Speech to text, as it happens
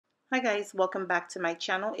Hi guys, welcome back to my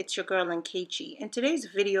channel. It's your girl Nkechi. In today's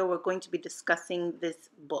video, we're going to be discussing this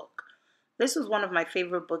book. This was one of my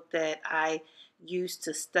favorite books that I used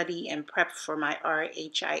to study and prep for my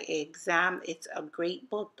RHIA exam. It's a great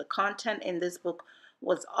book. The content in this book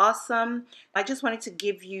was awesome. I just wanted to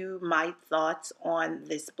give you my thoughts on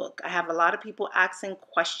this book. I have a lot of people asking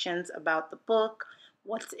questions about the book,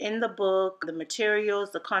 what's in the book, the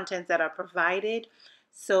materials, the contents that are provided.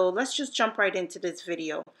 So let's just jump right into this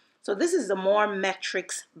video. So this is the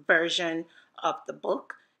Mometrix version of the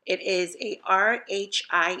book. It is a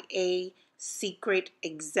RHIA secret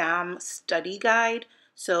exam study guide.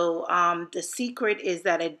 So the secret is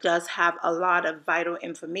that it does have a lot of vital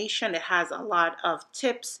information. It has a lot of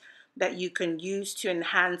tips that you can use to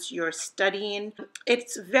enhance your studying.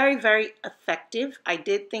 It's very, very effective. I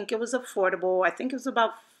did think it was affordable. I think it was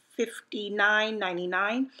about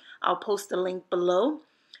 $59.99. I'll post the link below.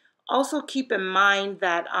 Also keep in mind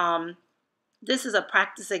that this is a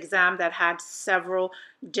practice exam that had several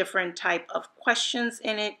different type of questions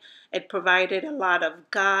in it. It provided a lot of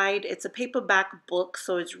guide. It's a paperback book,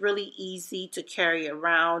 so it's really easy to carry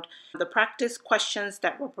around. The practice questions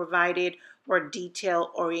that were provided were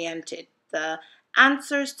detail oriented. The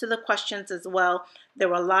answers to the questions as well, there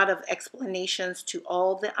were a lot of explanations to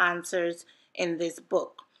all the answers in this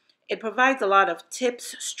book. It provides a lot of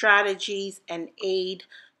tips, strategies, and aid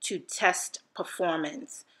to test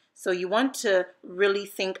performance. So you want to really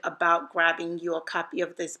think about grabbing your copy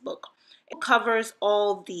of this book. It covers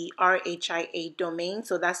all the RHIA domains.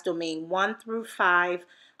 So that's domain 1 through 5.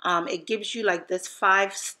 It gives you like this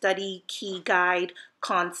 5 study key guide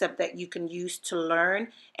concept that you can use to learn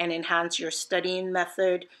and enhance your studying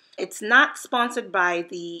method. It's not sponsored by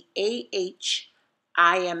the RHIA,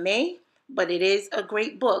 but it is a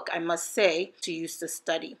great book, I must say, to use to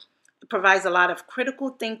study. It provides a lot of critical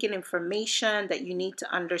thinking information that you need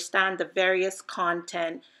to understand the various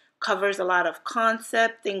content, covers a lot of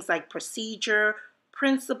concept, things like procedure,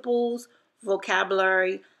 principles,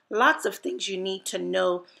 vocabulary, lots of things you need to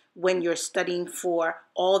know when you're studying for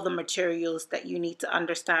all the materials that you need to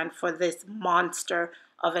understand for this monster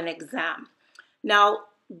of an exam. Now,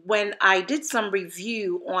 when I did some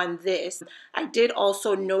review on this, I did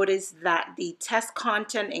also notice that the test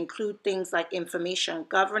content include things like information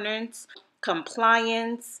governance,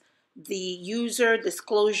 compliance, the user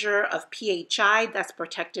disclosure of PHI, that's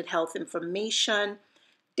protected health information,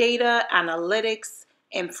 data analytics,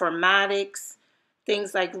 informatics,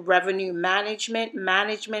 things like revenue management,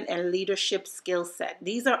 and leadership skill set.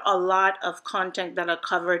 These are a lot of content that are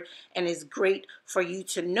covered and is great for you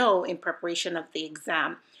to know in preparation of the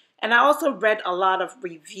exam. And I also read a lot of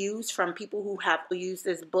reviews from people who have used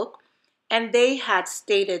this book, and they had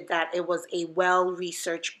stated that it was a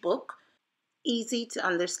well-researched book, easy to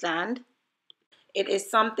understand. It is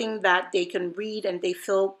something that they can read and they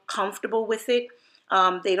feel comfortable with it.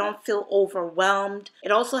 They don't feel overwhelmed.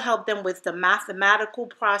 It also helped them with the mathematical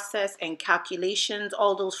process and calculations,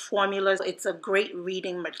 all those formulas. It's a great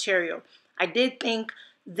reading material. I did think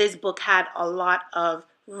this book had a lot of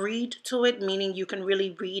read to it, meaning you can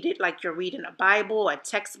really read it like you're reading a Bible, a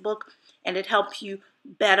textbook, and it helps you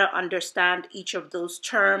better understand each of those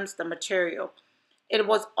terms, the material. It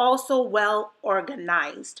was also well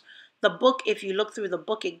organized. The book, if you look through the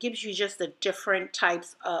book, it gives you just the different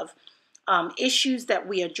types of issues that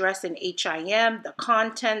we address in HIM, the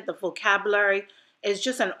content, the vocabulary. Is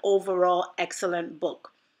just an overall excellent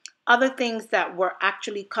book. Other things that were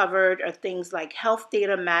actually covered are things like health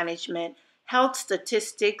data management, health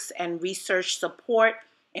statistics and research support,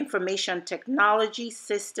 information technology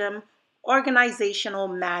system, organizational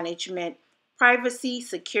management, privacy,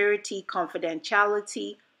 security,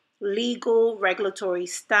 confidentiality, legal, regulatory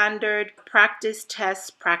standard, practice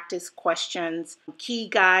tests, practice questions, key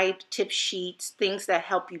guide, tip sheets, things that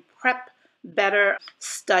help you prep better,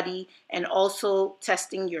 study, and also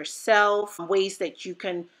testing yourself, ways that you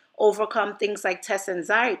can overcome things like test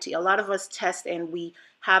anxiety. A lot of us test and we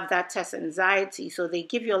have that test anxiety, so they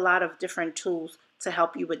give you a lot of different tools to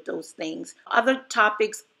help you with those things. Other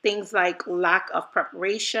topics, things like lack of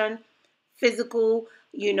preparation, physical,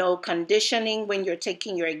 conditioning when you're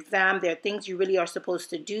taking your exam. There are things you really are supposed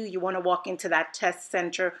to do. You want to walk into that test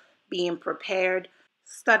center being prepared.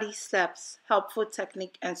 Study steps, helpful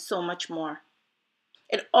technique, and so much more.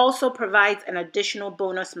 It also provides an additional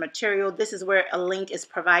bonus material. This is where a link is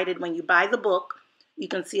provided when you buy the book. You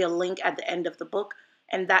can see a link at the end of the book,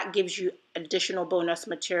 and that gives you additional bonus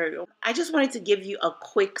material. I just wanted to give you a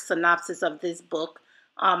quick synopsis of this book.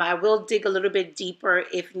 I will dig a little bit deeper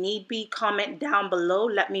if need be. Comment down below.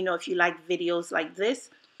 Let me know if you like videos like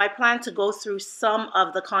this. I plan to go through some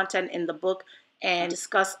of the content in the book and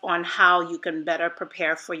discuss on how you can better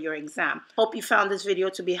prepare for your exam. Hope you found this video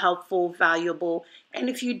to be helpful, valuable, and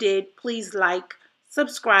if you did, please like,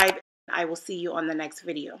 subscribe. I will see you on the next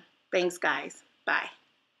video. Thanks, guys. Bye.